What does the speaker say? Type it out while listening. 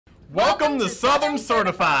Welcome to Southern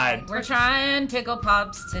Certified. We're trying Pickle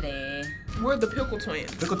Pops today. We're the Pickle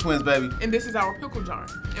Twins. Pickle Twins, baby. And this is our pickle jar.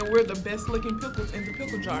 And we're the best looking pickles in the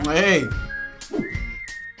pickle jar. Hey.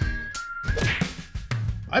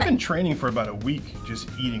 I've been training for about a week just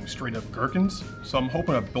eating straight up gherkins, so I'm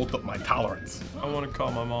hoping I've built up my tolerance. I want to call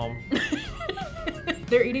my mom.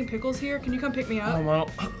 They're eating pickles here. Can you come pick me up? Mom,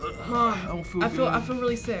 Mom, I don't feel I good. feel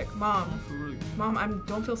really sick. Mom, I feel really good. Mom, I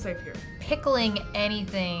don't feel safe here. Pickling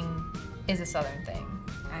anything is a Southern thing.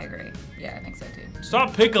 I agree. Yeah, I think so too.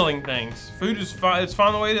 Stop pickling things. Food is fine. It's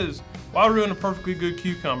fine the way it is. Why ruin a perfectly good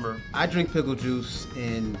cucumber? I drink pickle juice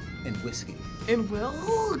and whiskey. And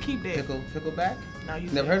we'll keep that. Pickleback? No, you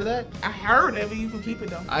Never heard of that? I heard of it. You can keep it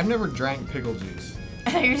though. I've never drank pickle juice.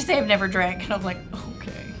 I thought you were just saying I've never drank, and I was like,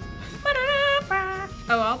 okay.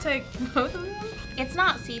 Oh, I'll take both of them. It's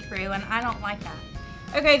not see-through, and I don't like that.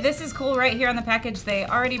 Okay, this is cool right here on the package. They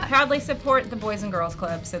already proudly support the Boys and Girls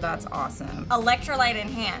Club, so that's awesome. Electrolyte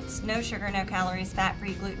enhanced, no sugar, no calories,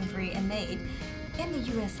 fat-free, gluten-free, and made in the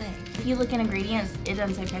USA. If you look in ingredients, it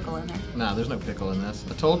doesn't say pickle in there. Nah, there's no pickle in this.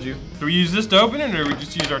 I told you. Do we use this to open it, or do we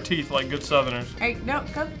just use our teeth like good Southerners? All right, no,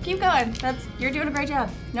 go, keep going. You're doing a great job.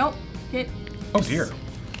 Nope, get. Oh dear.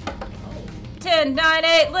 10, 9,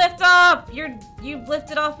 8, lift off! You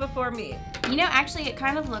lifted off before me. You know, actually, it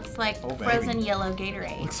kind of looks like Oh, baby. frozen yellow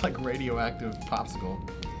Gatorade. Looks like radioactive popsicle.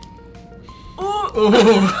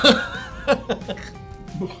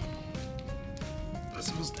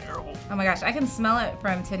 This was terrible. Oh my gosh, I can smell it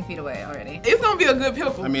from 10 feet away already. It's gonna be a good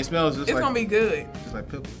pickle. I mean, it smells just it's like gonna be good. just like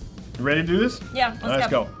pickle. You ready to do this? Yeah, Let's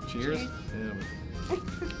go. Cheers.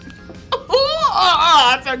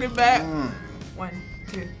 I took it back. 1,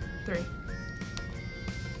 2, 3.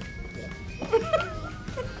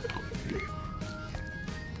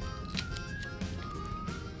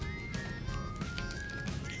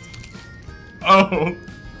 Oh. Ew.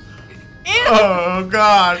 Oh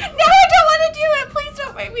God. No, I don't want to do it. Please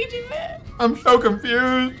don't make me do it. I'm so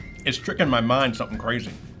confused. It's tricking my mind something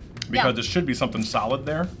crazy. Because it should be something solid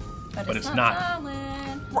there, but it's not. Solid.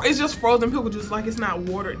 It's just frozen pickle juice, like it's not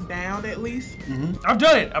watered down at least. I've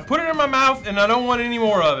done it. I put it in my mouth, and I don't want any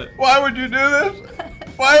more of it. Why would you do this?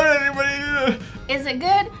 Why would anybody do this? Is it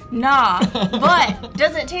good? Nah. But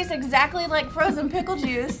does it taste exactly like frozen pickle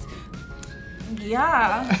juice?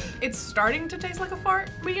 Yeah. It's starting to taste like a fart,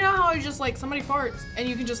 but you know how you just like somebody farts and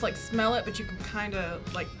you can just like smell it, but you can kind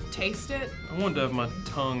of like taste it. I want to have my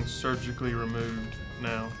tongue surgically removed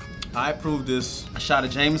now. I approved this a shot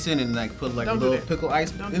of Jameson and like put like Don't a do little that. pickle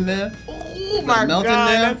ice Don't in do there. Oh my Melt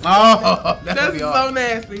god. in there. That's, Oh, that'd that's be so awesome.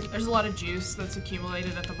 nasty. There's a lot of juice that's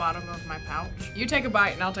accumulated at the bottom of my pouch. You take a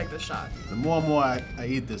bite and I'll take this shot. The more and more I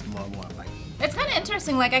eat this, the more and more I like it. It's kind of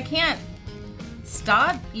interesting. Like, I can't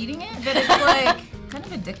stop eating it, but it's like kind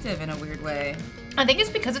of addictive in a weird way. I think it's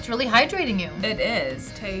because it's really hydrating you. It is.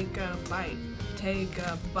 Take a bite. Take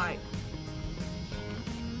a bite.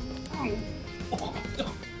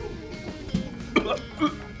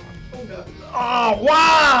 Oh,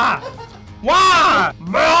 why? Why?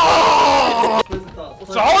 No!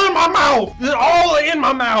 It's all in my mouth. It's all in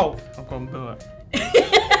my mouth. I'm gonna do it.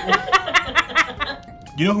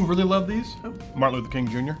 You know who really loved these? Martin Luther King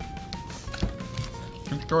Jr.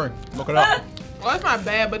 True story. Look it up. Well, it's not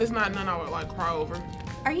bad, but it's not none I would like cry over.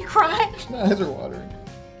 Are you crying? My eyes are watering.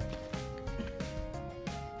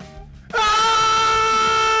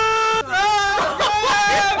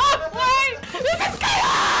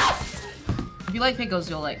 If you like pickles,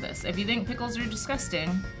 you'll like this. If you think pickles are disgusting,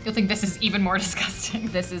 You'll think this is even more disgusting.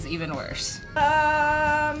 this is even worse.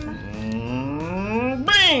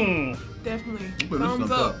 Bing! Definitely. Put this Thumbs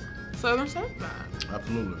thumbs up. up. Southern Certified.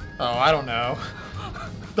 Absolutely. Oh, I don't know.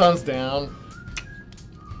 Thumbs down.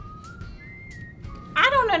 I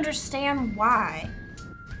don't understand why.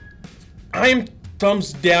 I am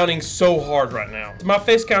thumbs downing so hard right now. My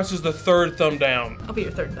face counts as the third thumb down. I'll be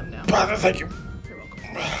your third thumb down. Thank you. You're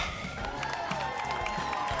welcome.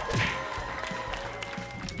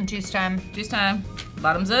 Juice time. Juice time.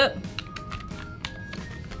 Bottoms up.